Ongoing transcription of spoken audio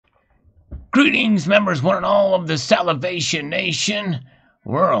Greetings, members, one and all of the Salivation Nation.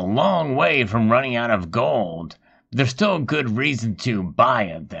 We're a long way from running out of gold. There's still a good reason to buy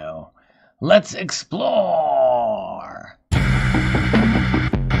it, though. Let's explore!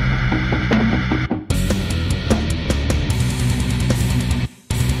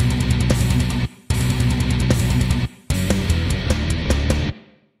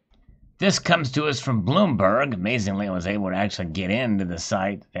 This comes to us from Bloomberg. Amazingly, I was able to actually get into the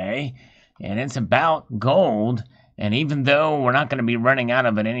site today. And it's about gold. And even though we're not going to be running out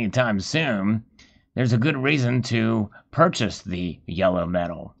of it anytime soon, there's a good reason to purchase the yellow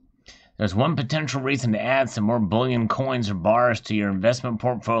metal. There's one potential reason to add some more bullion coins or bars to your investment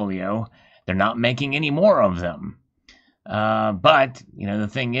portfolio. They're not making any more of them. But, the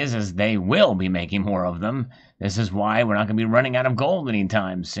thing is they will be making more of them. This is why we're not going to be running out of gold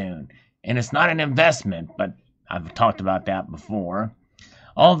anytime soon. And it's not an investment, but I've talked about that before.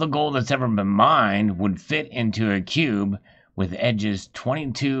 All the gold that's ever been mined would fit into a cube with edges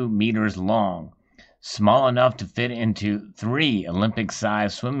 22 meters long, small enough to fit into 3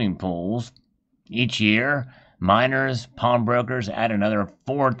 Olympic-sized swimming pools. Each year, miners, pawnbrokers add another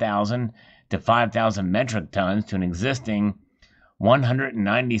 4,000 to 5,000 metric tons to an existing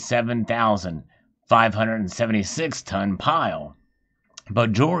 197,576-ton pile.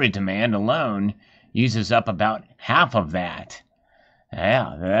 But jewelry demand alone uses up about half of that.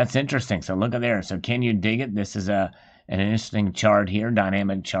 Yeah, that's interesting. So look at there. So can you dig it? This is an interesting chart here,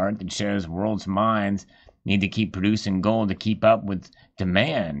 dynamic chart that shows world's mines need to keep producing gold to keep up with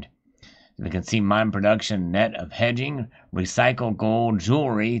demand. We can see mine production net of hedging, recycled gold,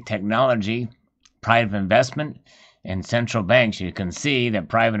 jewelry, technology, private investment, and central banks. You can see that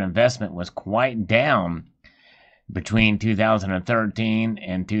private investment was quite down between 2013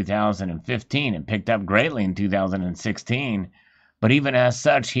 and 2015. It picked up greatly in 2016. But even as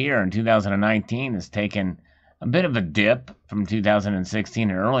such here in 2019 has taken a bit of a dip from 2016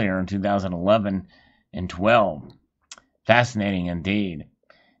 and earlier in 2011 and 12. Fascinating indeed.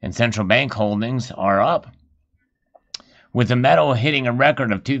 And central bank holdings are up. With the metal hitting a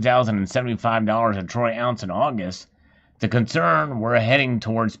record of $2,075 a troy ounce in August, the concern we're heading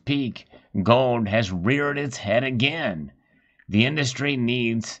towards peak gold has reared its head again. The industry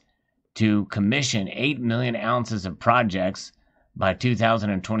needs to commission 8 million ounces of projects by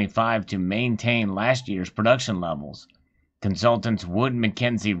 2025 to maintain last year's production levels. Consultants Wood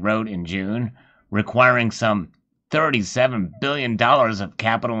Mackenzie wrote in June, requiring some $37 billion of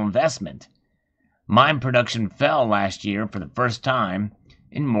capital investment. Mine production fell last year for the first time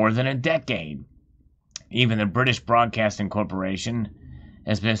in more than a decade. Even the British Broadcasting Corporation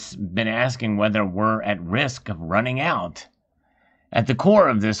has been asking whether we're at risk of running out. At the core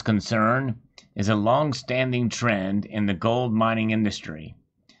of this concern is a long-standing trend in the gold mining industry.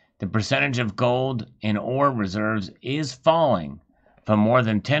 The percentage of gold in ore reserves is falling from more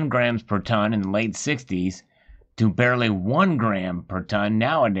than 10 grams per ton in the late 60s to barely 1 gram per ton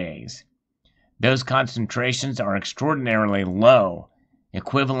nowadays. Those concentrations are extraordinarily low,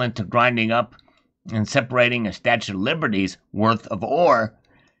 equivalent to grinding up and separating a Statue of Liberty's worth of ore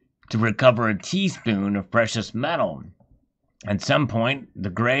to recover a teaspoon of precious metal. At some point,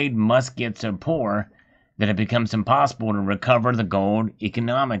 the grade must get so poor that it becomes impossible to recover the gold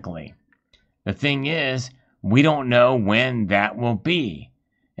economically. The thing is, we don't know when that will be,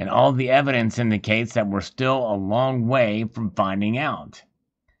 and all the evidence indicates that we're still a long way from finding out.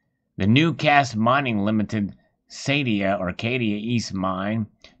 The Newcastle Mining Limited Arcadia East Mine,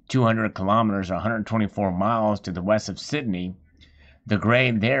 200 kilometers or 124 miles to the west of Sydney, the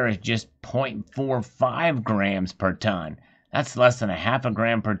grade there is just 0.45 grams per ton. That's less than a half a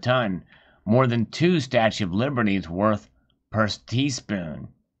gram per ton, more than 2 Statue of Liberty's worth per teaspoon.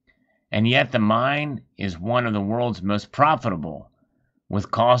 And yet the mine is one of the world's most profitable,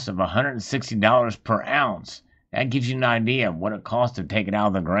 with costs of $160 per ounce. That gives you an idea of what it costs to take it out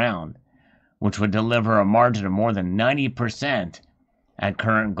of the ground, which would deliver a margin of more than 90% at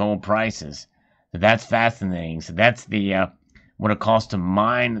current gold prices. So that's fascinating. So that's the what it costs to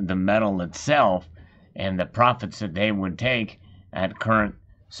mine the metal itself, and the profits that they would take at current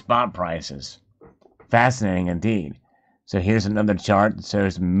spot prices. Fascinating indeed. So here's another chart that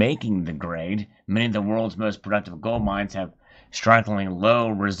shows making the grade. Many of the world's most productive gold mines have strikingly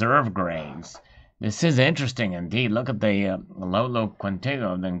low reserve grades. This is interesting indeed. Look at the Lolo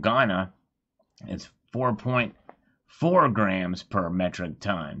Quintigo in Ghana. It's 4.4 grams per metric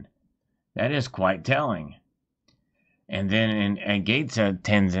ton. That is quite telling. And then in Gaza,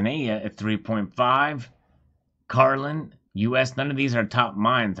 Tanzania, at 3.5. Carlin, U.S. None of these are top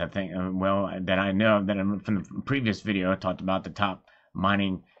mines, I think. That I know. That from the previous video, I talked about the top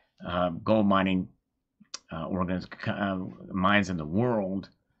mining gold mining mines in the world.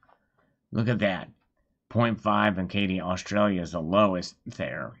 Look at that. 0.5 in Canadian. Australia is the lowest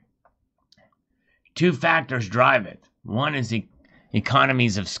there. Two factors drive it. One is the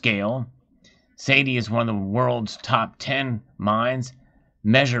economies of scale. Sadie is one of the world's top 10 mines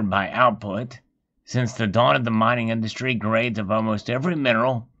measured by output. Since the dawn of the mining industry, grades of almost every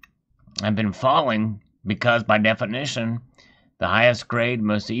mineral have been falling because, by definition, the highest grade,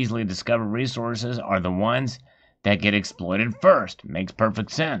 most easily discovered resources are the ones that get exploited first. Makes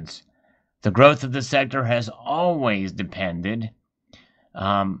perfect sense. The growth of the sector has always depended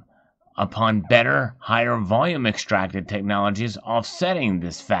upon better, higher volume extracted technologies offsetting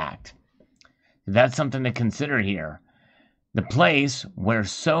this fact. That's something to consider here. The place where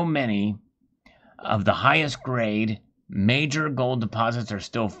so many of the highest grade major gold deposits are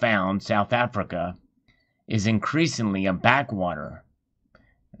still found, South Africa, is increasingly a backwater.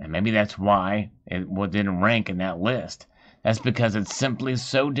 And maybe that's why it didn't rank in that list. That's because it's simply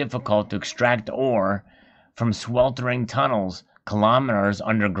so difficult to extract ore from sweltering tunnels kilometers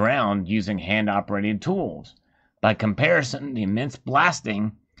underground using hand-operated tools. By comparison, the immense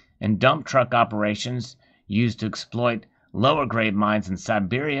blasting and dump truck operations used to exploit lower-grade mines in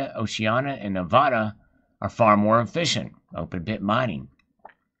Siberia, Oceania, and Nevada are far more efficient, open-pit mining.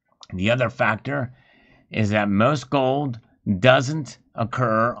 The other factor is that most gold doesn't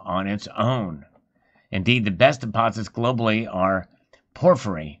occur on its own. Indeed, the best deposits globally are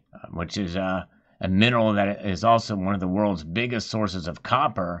porphyry, which is a mineral that is also one of the world's biggest sources of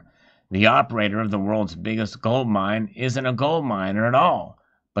copper. The operator of the world's biggest gold mine isn't a gold miner at all,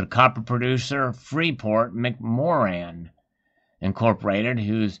 but copper producer Freeport-McMoRan Incorporated,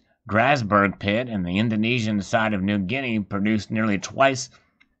 whose Grasberg pit in the Indonesian side of New Guinea produced nearly twice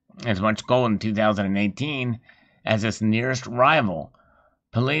as much gold in 2018 as its nearest rival,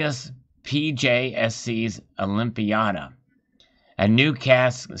 Peleus PJSC's Olympiada. At New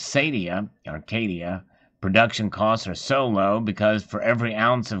Arcadia, production costs are so low because for every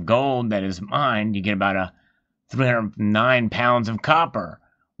ounce of gold that is mined, you get about 309 pounds of copper,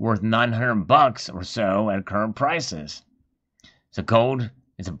 worth $900 or so at current prices. So gold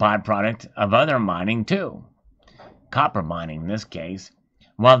is a byproduct of other mining too, copper mining in this case.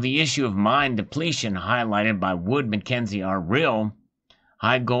 While the issue of mine depletion highlighted by Wood Mackenzie are real,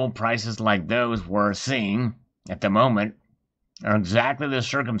 high gold prices like those we're seeing at the moment are exactly the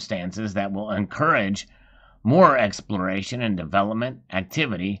circumstances that will encourage more exploration and development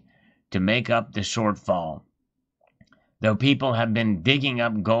activity to make up the shortfall. Though people have been digging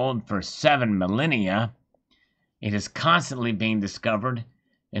up gold for 7 millennia, it is constantly being discovered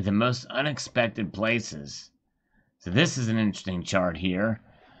in the most unexpected places. So this is an interesting chart here.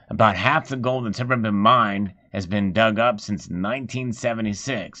 About half the gold that's ever been mined has been dug up since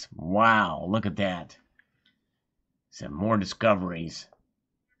 1976. Wow, look at that. Some more discoveries.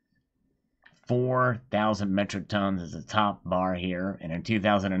 4,000 metric tons is the top bar here. And in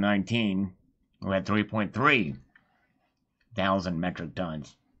 2019, we had 3.3 thousand metric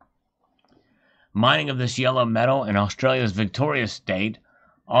tons. Mining of this yellow metal in Australia's Victoria state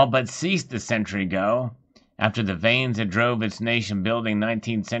all but ceased a century ago after the veins that drove its nation-building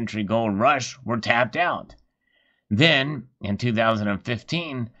 19th century gold rush were tapped out. Then, in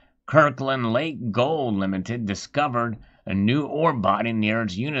 2015, Kirkland Lake Gold Limited discovered a new ore body near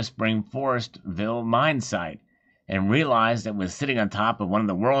its Unispring Forestville mine site and realized it was sitting on top of one of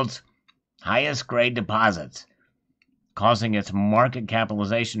the world's highest grade deposits, causing its market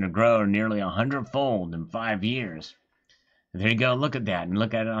capitalization to grow nearly 100-fold in 5 years. There you go, look at that, and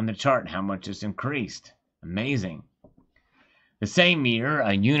look at it on the chart, how much it's increased. Amazing. The same year,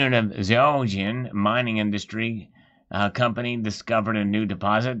 a unit of Zhejiang mining industry company discovered a new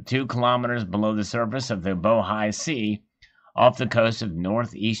deposit 2 kilometers below the surface of the Bohai Sea off the coast of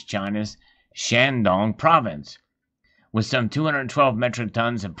northeast China's Shandong province. With some 212 metric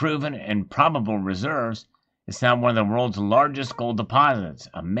tons of proven and probable reserves, it's now one of the world's largest gold deposits.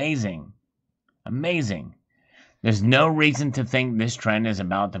 Amazing. Amazing. There's no reason to think this trend is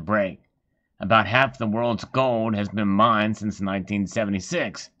about to break. About half the world's gold has been mined since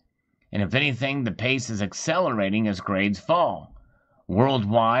 1976, and if anything, the pace is accelerating as grades fall.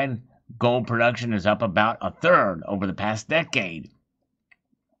 Worldwide, gold production is up about a third over the past decade,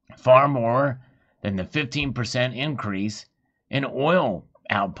 far more than the 15% increase in oil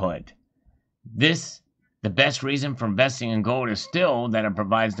output. The best reason for investing in gold is still that it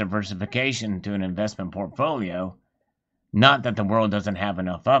provides diversification to an investment portfolio, not that the world doesn't have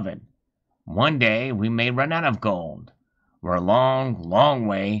enough of it. One day, we may run out of gold. We're a long, long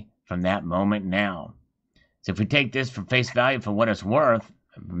way from that moment now. So if we take this for face value for what it's worth,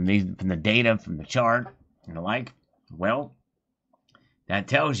 from the data, from the chart, and the like? Well, that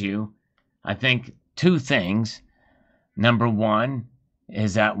tells you, I think, two things. Number one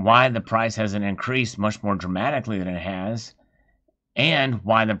is that why the price hasn't increased much more dramatically than it has, and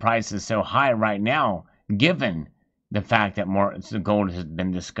why the price is so high right now, given the fact that more gold has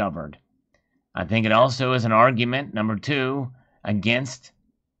been discovered. I think it also is an argument, number two, against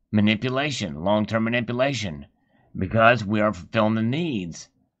manipulation, long-term manipulation, because we are fulfilling the needs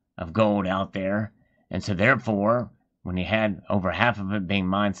of gold out there. And so therefore, when you had over half of it being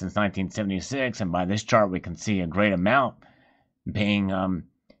mined since 1976, and by this chart we can see a great amount being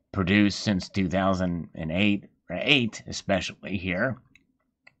produced since 2008, or 8 especially here,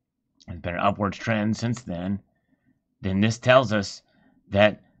 there's been an upwards trend since then this tells us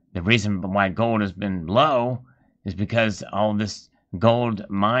that the reason why gold has been low is because all this gold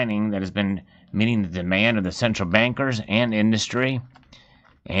mining that has been meeting the demand of the central bankers and industry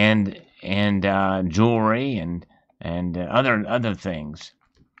and jewelry and other things.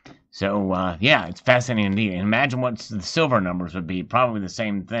 So yeah, it's fascinating indeed. And imagine what the silver numbers would be. Probably the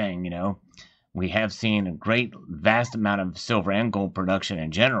same thing. We have seen a vast amount of silver and gold production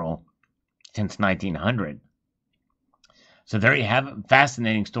in general since 1900. So there you have it.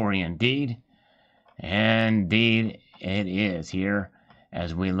 Fascinating story indeed. Indeed it is here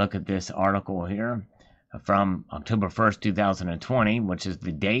as we look at this article here from October 1st, 2020, which is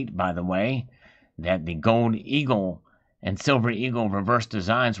the date, by the way, that the Gold Eagle and Silver Eagle reverse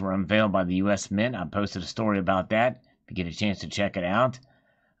designs were unveiled by the U.S. Mint. I posted a story about that if you get a chance to check it out.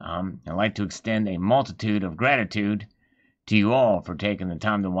 I'd like to extend a multitude of gratitude to you all for taking the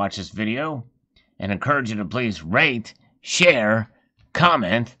time to watch this video and encourage you to please rate, share,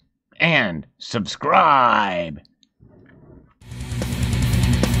 comment, and subscribe.